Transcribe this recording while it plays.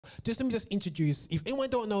just let me just introduce. If anyone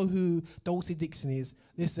don't know who Dulcie Dixion is,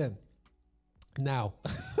 listen. Now,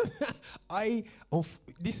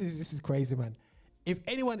 this is crazy, man.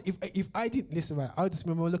 If I didn't listen, man, I just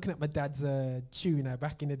remember looking at my dad's tuner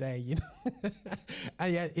back in the day, you know,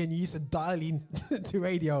 and you used to dial in to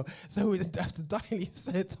radio, so we'd have to dial in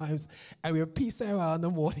certain times, and we were peace out in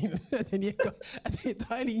the morning, and then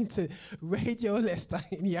dial into Radio Leicester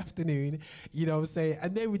in the afternoon, you know what I'm saying,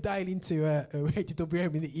 and then we dial into Radio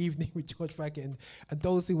WM in the evening with George Franklin, and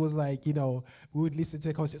Dulcie was like, you know, we would listen to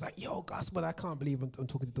the conversation, like, yo, gospel, I can't believe I'm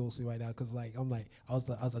talking to Dulcie right now, because like I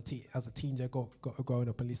was a teenager, growing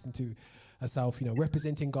up and listening to herself, you know,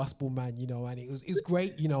 representing gospel, man, you know, and it was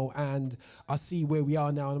great, you know, and I see where we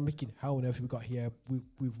are now, and I'm thinking, how on earth we got here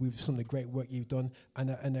with some of the great work you've done, and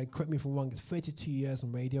correct me if I'm wrong, it's 32 years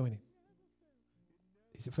on radio, isn't it?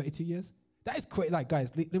 Is it 32 years? That is great. Like,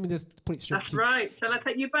 guys, let me just put it straight. That's right. Shall I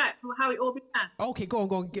take you back to how it all began? Okay, go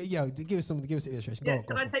on. Give us an illustration. Yeah,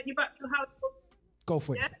 shall I take you back to how it all began? Go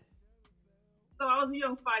for it. Yeah? So I was a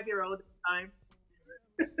young 5-year-old at the time.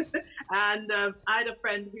 And I had a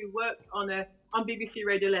friend who worked on BBC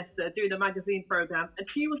Radio Leicester doing a magazine program, and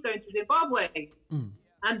she was going to Zimbabwe.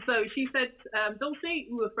 And so she said, Dulcie,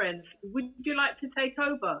 we were friends, would you like to take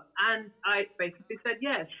over? And I basically said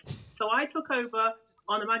yes. So I took over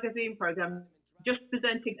on a magazine program, just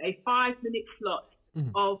presenting a 5-minute slot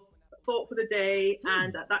of thought for the day,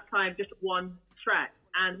 and at that time just one track.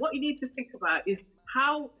 And what you need to think about is,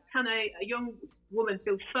 how can a young woman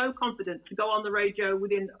feel so confident to go on the radio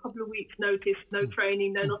within a couple of weeks' notice, no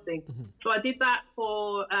training, no nothing? So I did that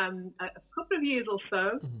for a couple of years or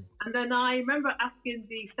so, and then I remember asking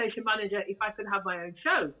the station manager if I could have my own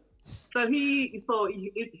show. So he thought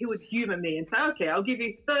he would humour me and say, okay, I'll give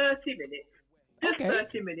you 30 minutes, just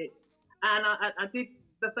 30 minutes. And I did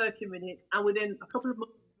the 30 minutes, and within a couple of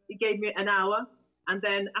months, he gave me an hour, and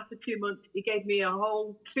then after 2 months, he gave me a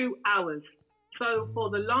whole 2 hours. So for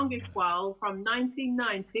the longest while, from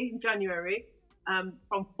 1990 in January,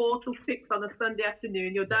 from 4 till 6 on a Sunday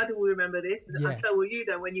afternoon, your dad will remember this, and so will you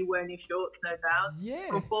then when you were in your shorts, no doubt. Yeah.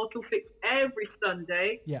 From 4 till 6 every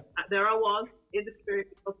Sunday, there I was in the spirit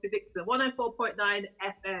of Dixon, 104.9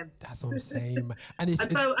 FM. That's what I'm saying, man. And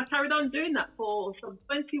so I carried on doing that for some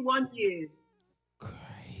 21 years.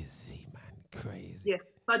 Crazy, man, crazy. Yes,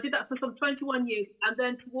 so I did that for some 21 years, and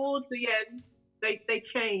then towards the end, they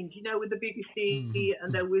changed, you know, with the BBC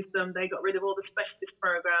and their wisdom, they got rid of all the specialist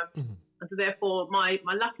programs. And so therefore, my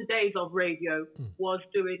latter days of radio was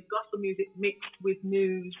doing gospel music mixed with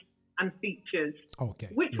news and features.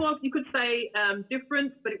 Which was, you could say,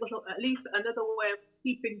 different, but it was at least another way of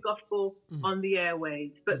keeping gospel on the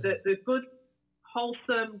airwaves. But the good,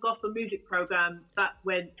 wholesome gospel music program that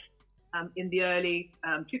went in the early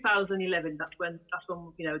 2011, that's when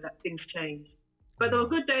you know, that things changed. But there were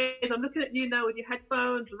good days. I'm looking at you now with your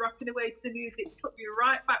headphones, rocking away to the music. Took you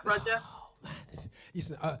right back, Roger. Oh, man.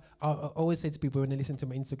 Listen, I always say to people when they listen to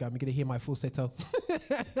my Instagram, you're gonna hear my falsetto.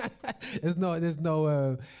 there's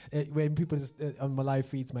no. When people on my live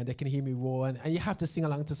feeds, man, they can hear me roar, and you have to sing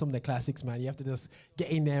along to some of the classics, man. You have to just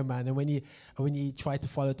get in there, man. And when you try to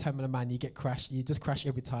follow Tamala, man, you get crashed. You just crash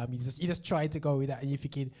every time. You just try to go with that, and you're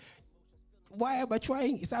thinking, why am I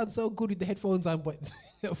trying? It sounds so good with the headphones on, but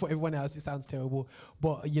for everyone else, it sounds terrible.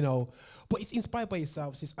 But, you know, but it's inspired by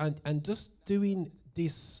yourself, sis, and just doing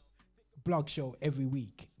this blog show every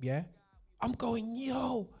week, yeah? I'm going,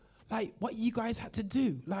 yo, like, what you guys had to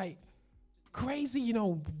do, like, crazy, you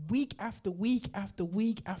know, week after week after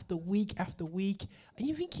week after week after week. And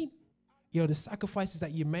you're thinking, you know, the sacrifices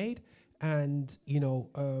that you made, and, you know,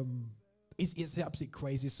 it's absolutely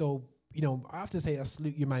crazy. So, you know, I have to say I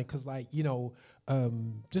salute you, man, because, like, you know,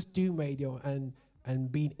 just doing radio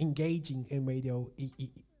and being engaging in radio,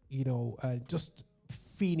 you know, just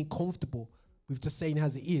feeling comfortable with just saying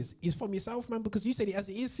as it is from yourself, man, because you said it as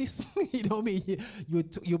it is, sis. You know what I mean?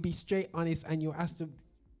 You'll be straight, honest, and you'll ask the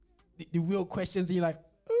real questions, and you're like,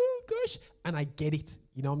 oh, gosh, and I get it.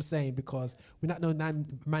 You know what I'm saying? Because we're not no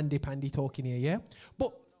mandy-pandy talking here, yeah?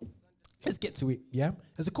 But let's get to it, yeah?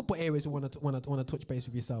 There's a couple of areas we want to touch base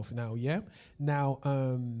with yourself now, yeah? Now,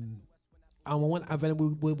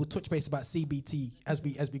 we'll touch base about CBT as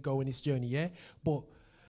we go in this journey, yeah? But